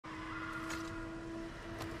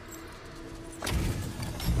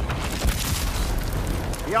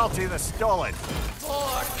Hjalti The Stolid.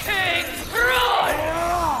 For King Troy!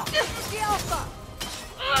 Alpha!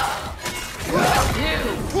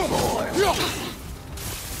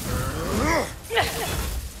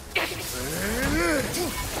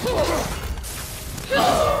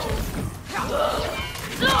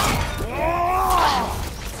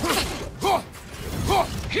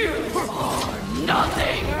 You are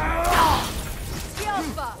nothing!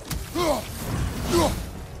 Alpha!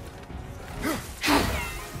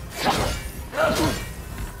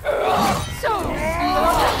 So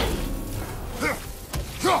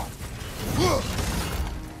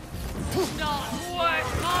not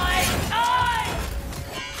worth my time!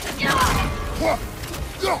 You are nothing!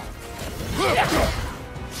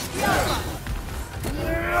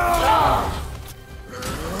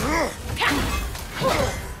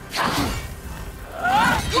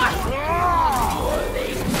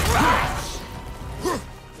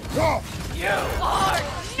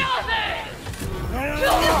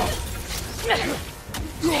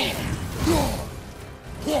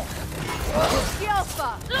 Alpha!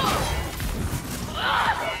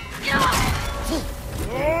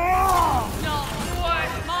 Not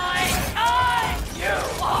worth my time! You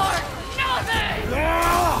are nothing!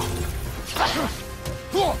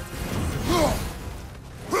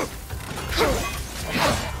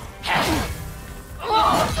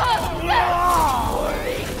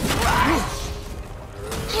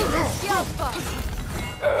 Alpha!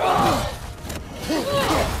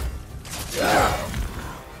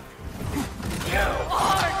 You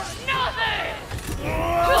are nothing!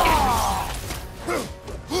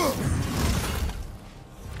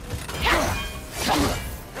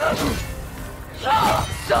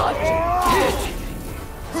 Such pity!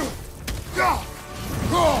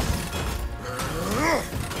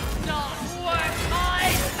 Not worth my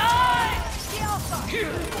time! Alpha! You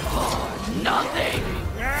are nothing!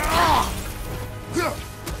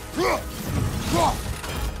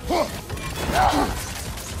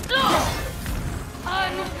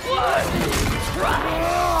 Unworthy trash!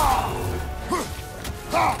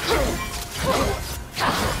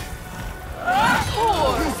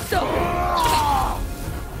 Poor soul!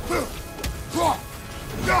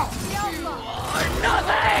 You are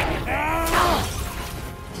nothing!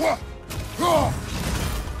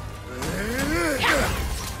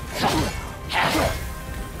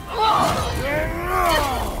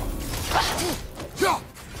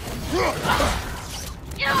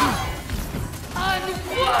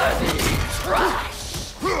 Unworthy trash!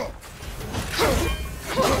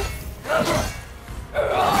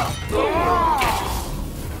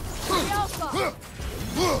 Alpha!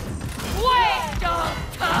 Waste of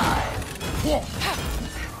time!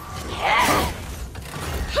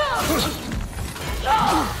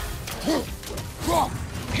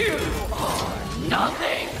 You are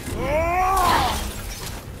nothing!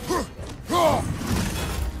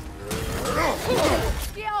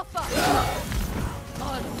 Alpha!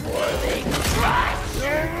 Unworthy trash!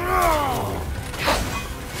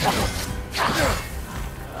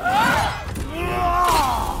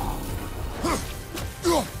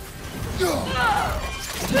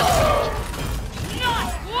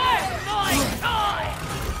 Not worth my time!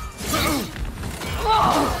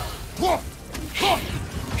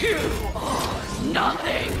 You are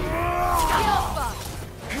nothing! Alpha!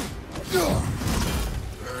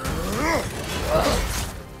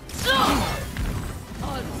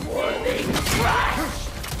 Unworthy trash!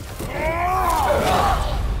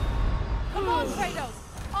 Come on, Kratos!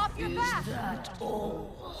 Off your back! That all?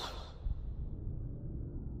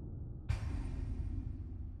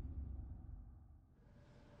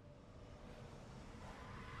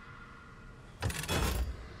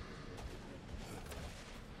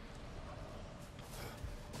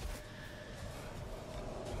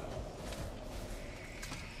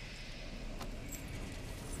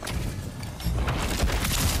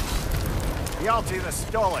 Hjalti The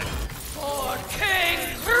Stolid. For King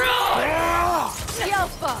Troy!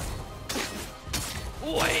 Alpha!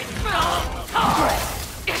 Wait some time!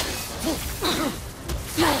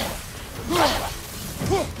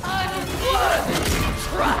 Unworthy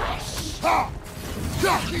trash!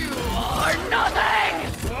 You are nothing!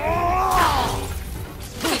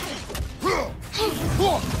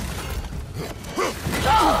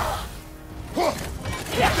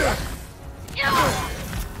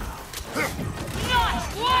 Not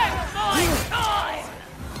worth my time!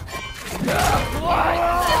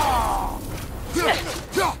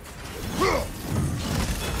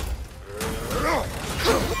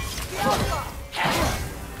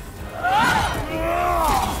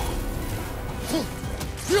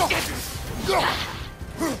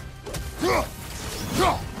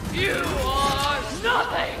 Alpha!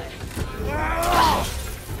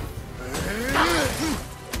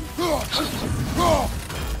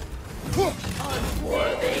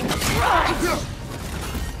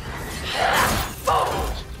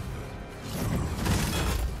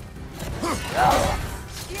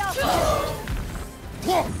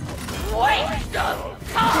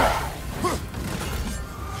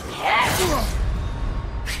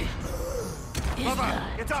 Brother,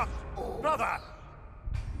 get up! Brother!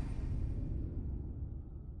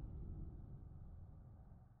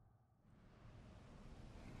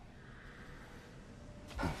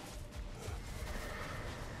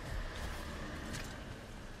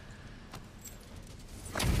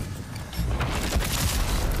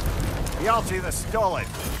 Hjalti The Stolid.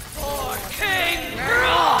 For King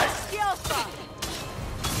Cross! Hjalti!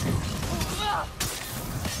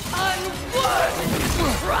 Unworthy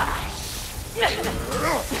trash!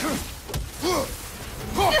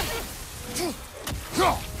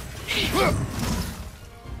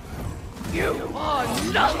 You are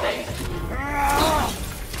nothing!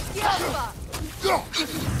 Hjalti!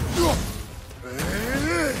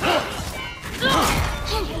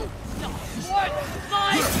 Worth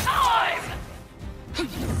my time!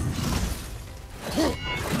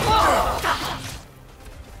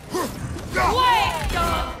 Waste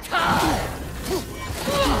of time!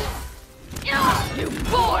 You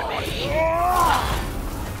bore me!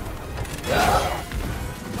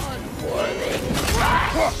 Unworthy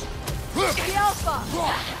trash! Hjalti!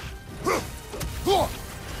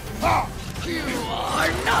 You are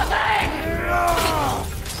nothing!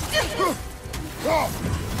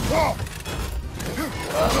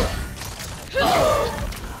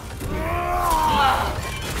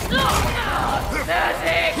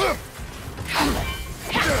 Pathetic!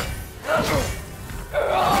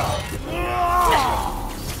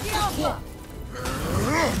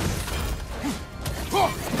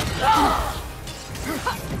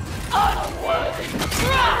 Unworthy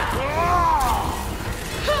trash!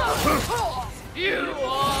 You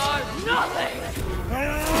are nothing!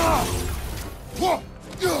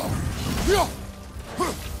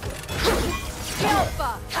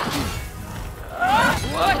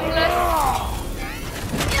 Worthless!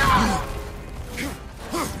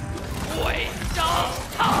 Waste of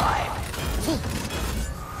time!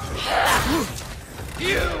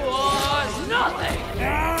 You are nothing!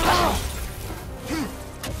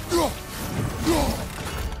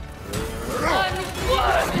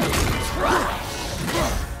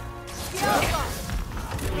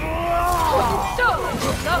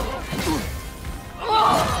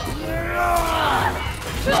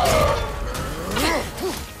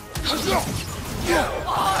 trash! You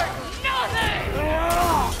are nothing!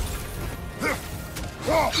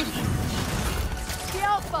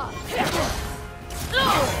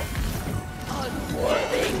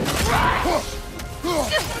 Unworthy trash!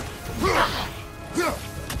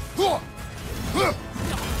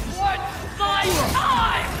 What's my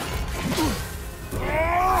time?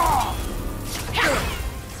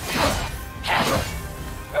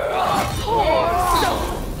 Poor soul!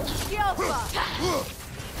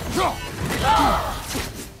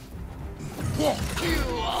 You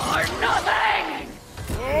are nothing!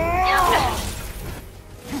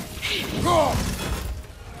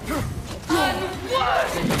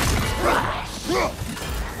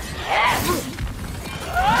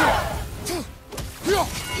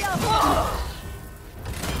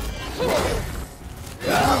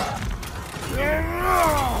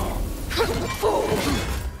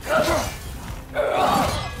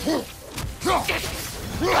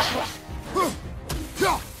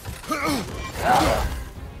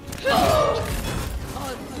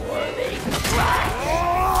 Unworthy trash! Unworthy trash!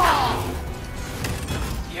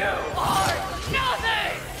 You are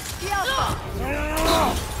nothing!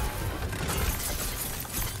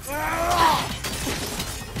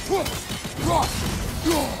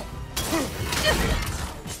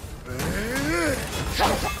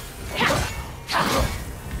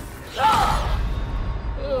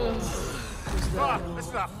 This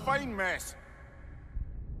is a fine mess.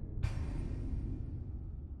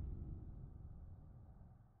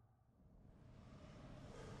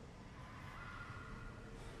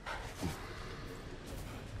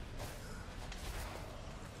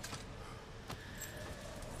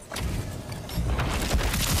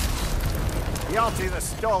 Hjalti The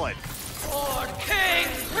Stolid. For King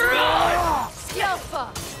Cross!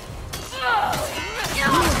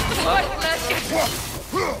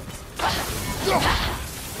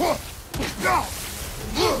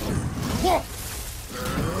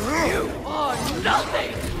 You are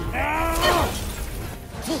nothing!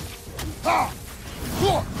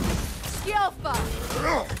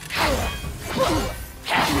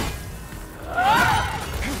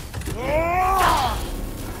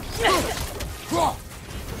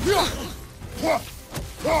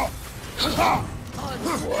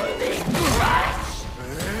 Unworthy trash!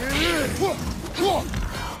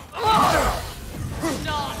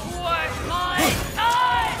 Not worth my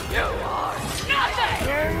time! You are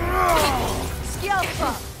nothing!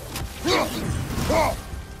 Hjalti!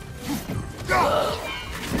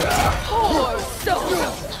 Poor soul!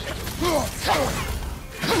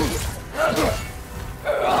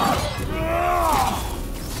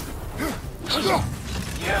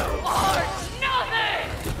 You are nothing!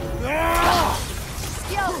 Hjalti!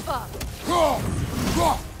 Unworthy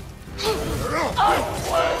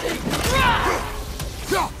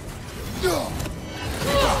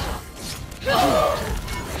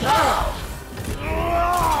trash!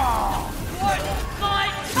 What's my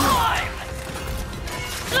time?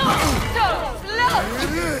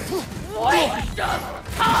 Waste of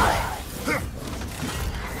time!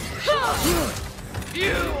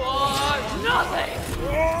 You are nothing!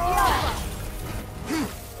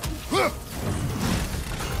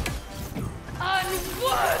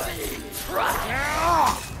 Unworthy trash!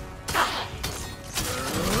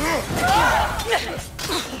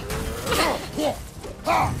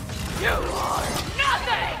 You are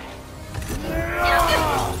nothing!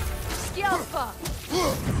 Hjalti!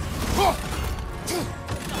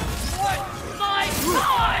 What's my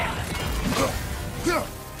time?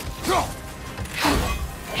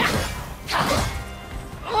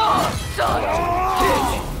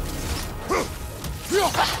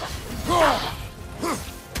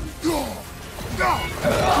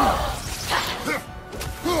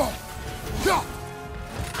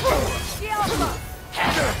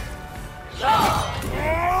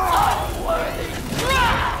 Unworthy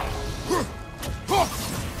trash!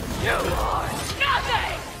 You are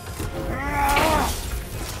nothing!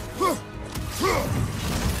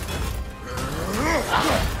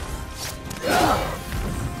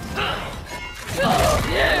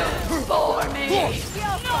 You bore me!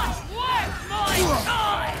 Not worth my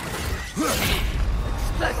time!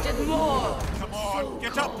 Expected more! Come on,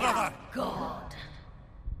 get up, brother! God.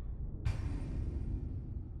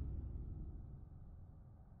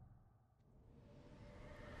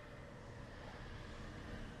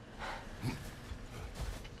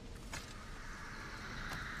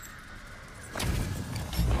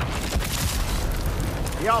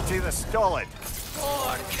 Hjalti The Stolid!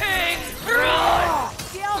 For King Run!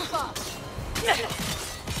 Hjalti!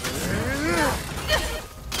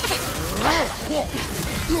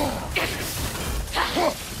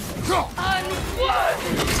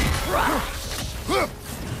 Unworthy trash!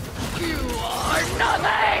 You are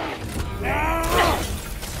nothing!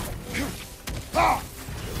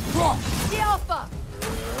 Hjalti!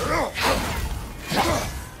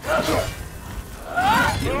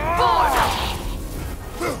 You bore me!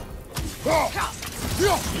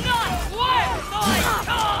 Not worth my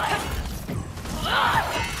time!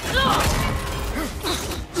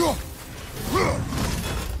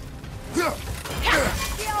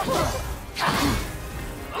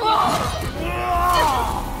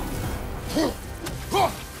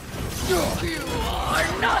 You are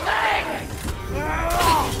nothing!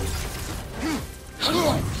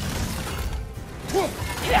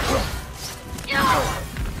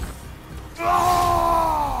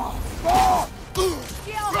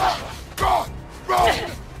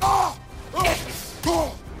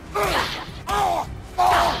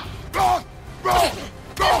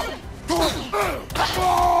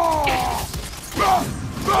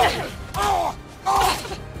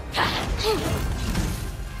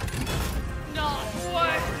 Not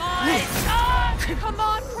worth my time! Come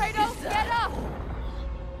on, Kratos, get up!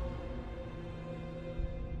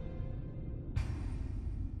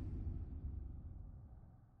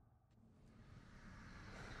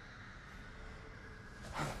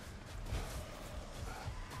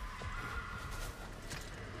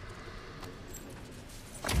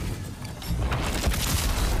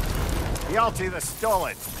 Hjalti The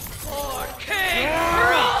Stolid! For King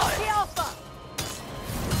Run! Hjalti!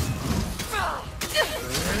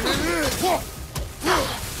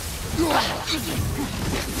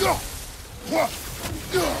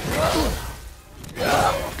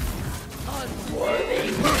 Unworthy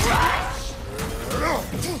trash!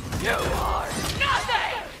 You are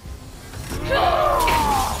nothing! Hjalti!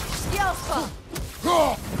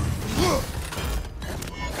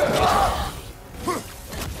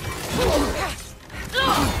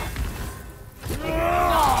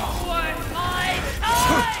 Not worth my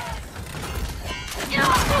time!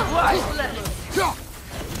 Worthless! Hjalti!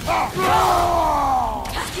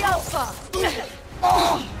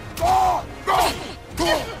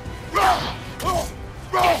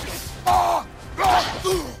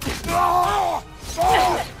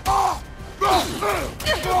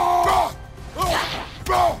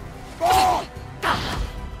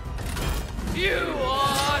 You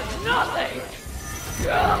are nothing!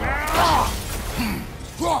 Hjalti!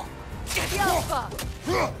 Alpha!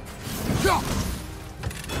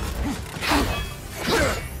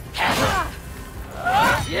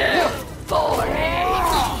 You boring!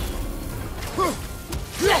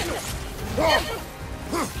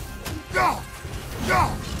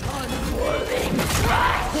 Unworthy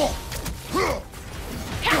trash!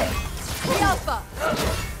 Alpha!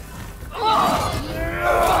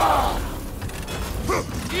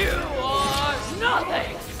 You are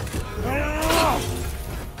nothing!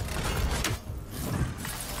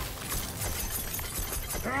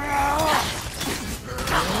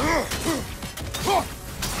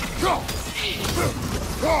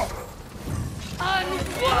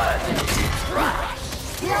 Unworthy trash!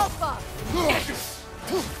 Alpha!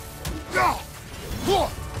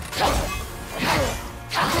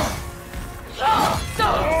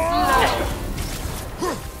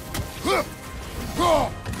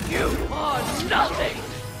 You are nothing!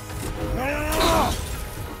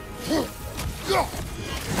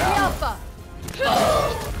 Alpha!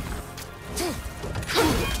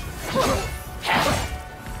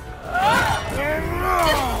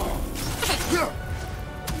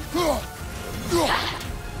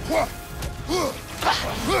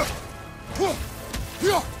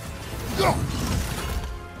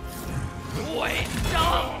 Waste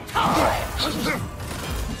of time!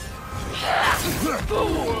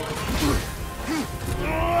 Fool!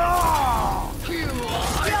 You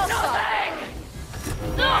are nothing!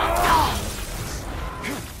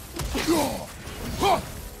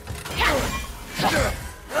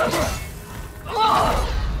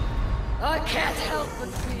 I can't help but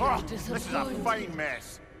feel Oh, this is a disappointed. fine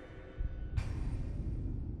mess.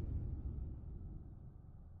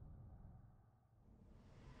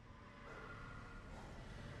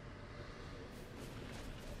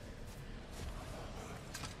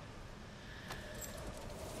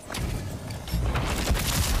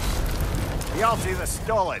 Hjalti The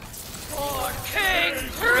Stolid. For King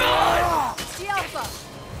Run! Alpha!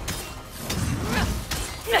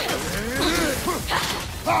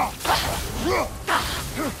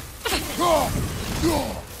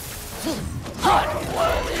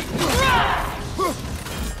 Unworthy trash!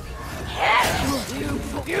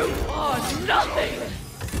 You are nothing!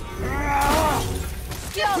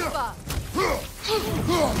 Alpha!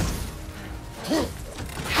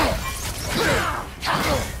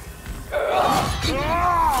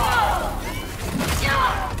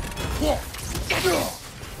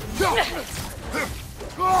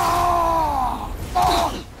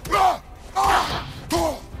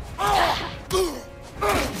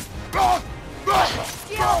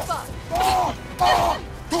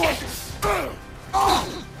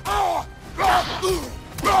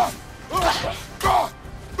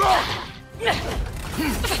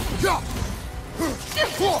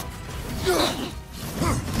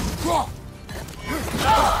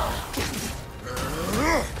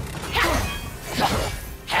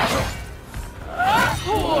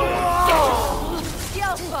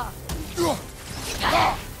 Alpha!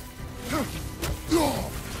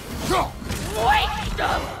 Waste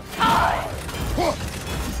of time!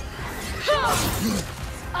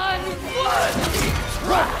 Unworthy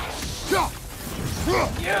trash!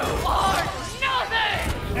 You are nothing!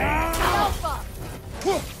 Alpha!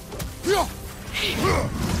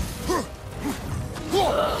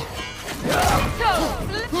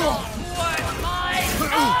 Worth my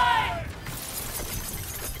time!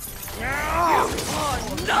 You are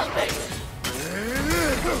nothing!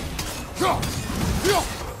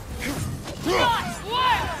 Not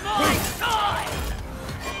worth my time!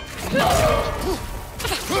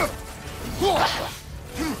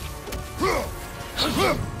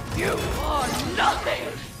 You are nothing!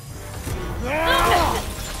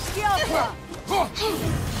 Alpha!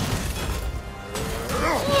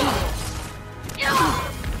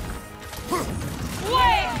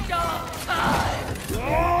 Waste of time!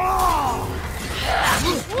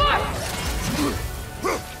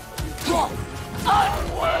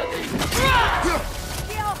 Unworthy trash!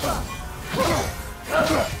 Alpha!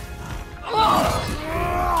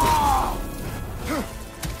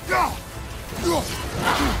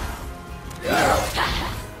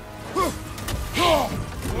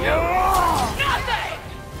 You are nothing!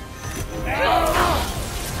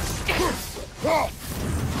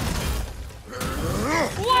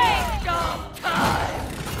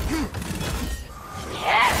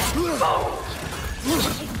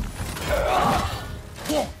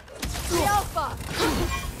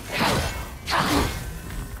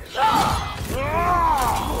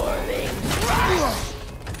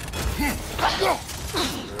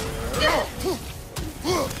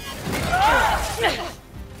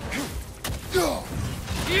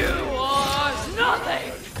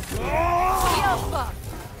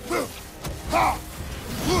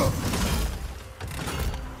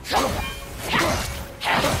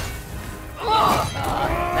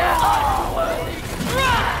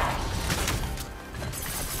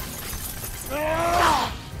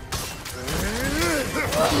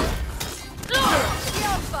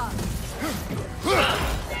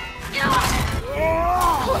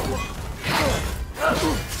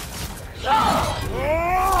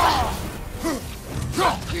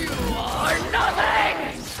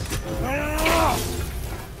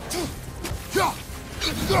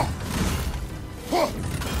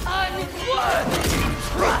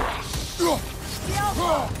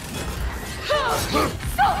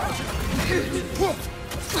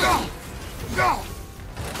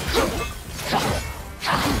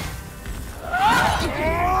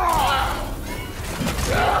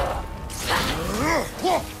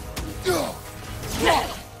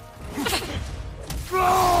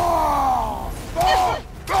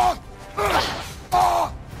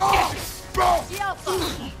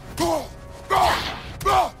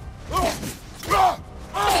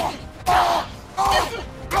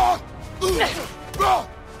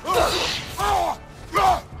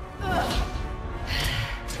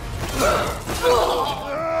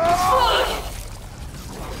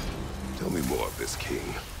 Tell me more of this king.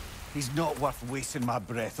 He's not worth wasting my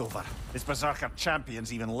breath over. His berserker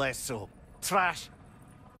champion's even less so. Trash,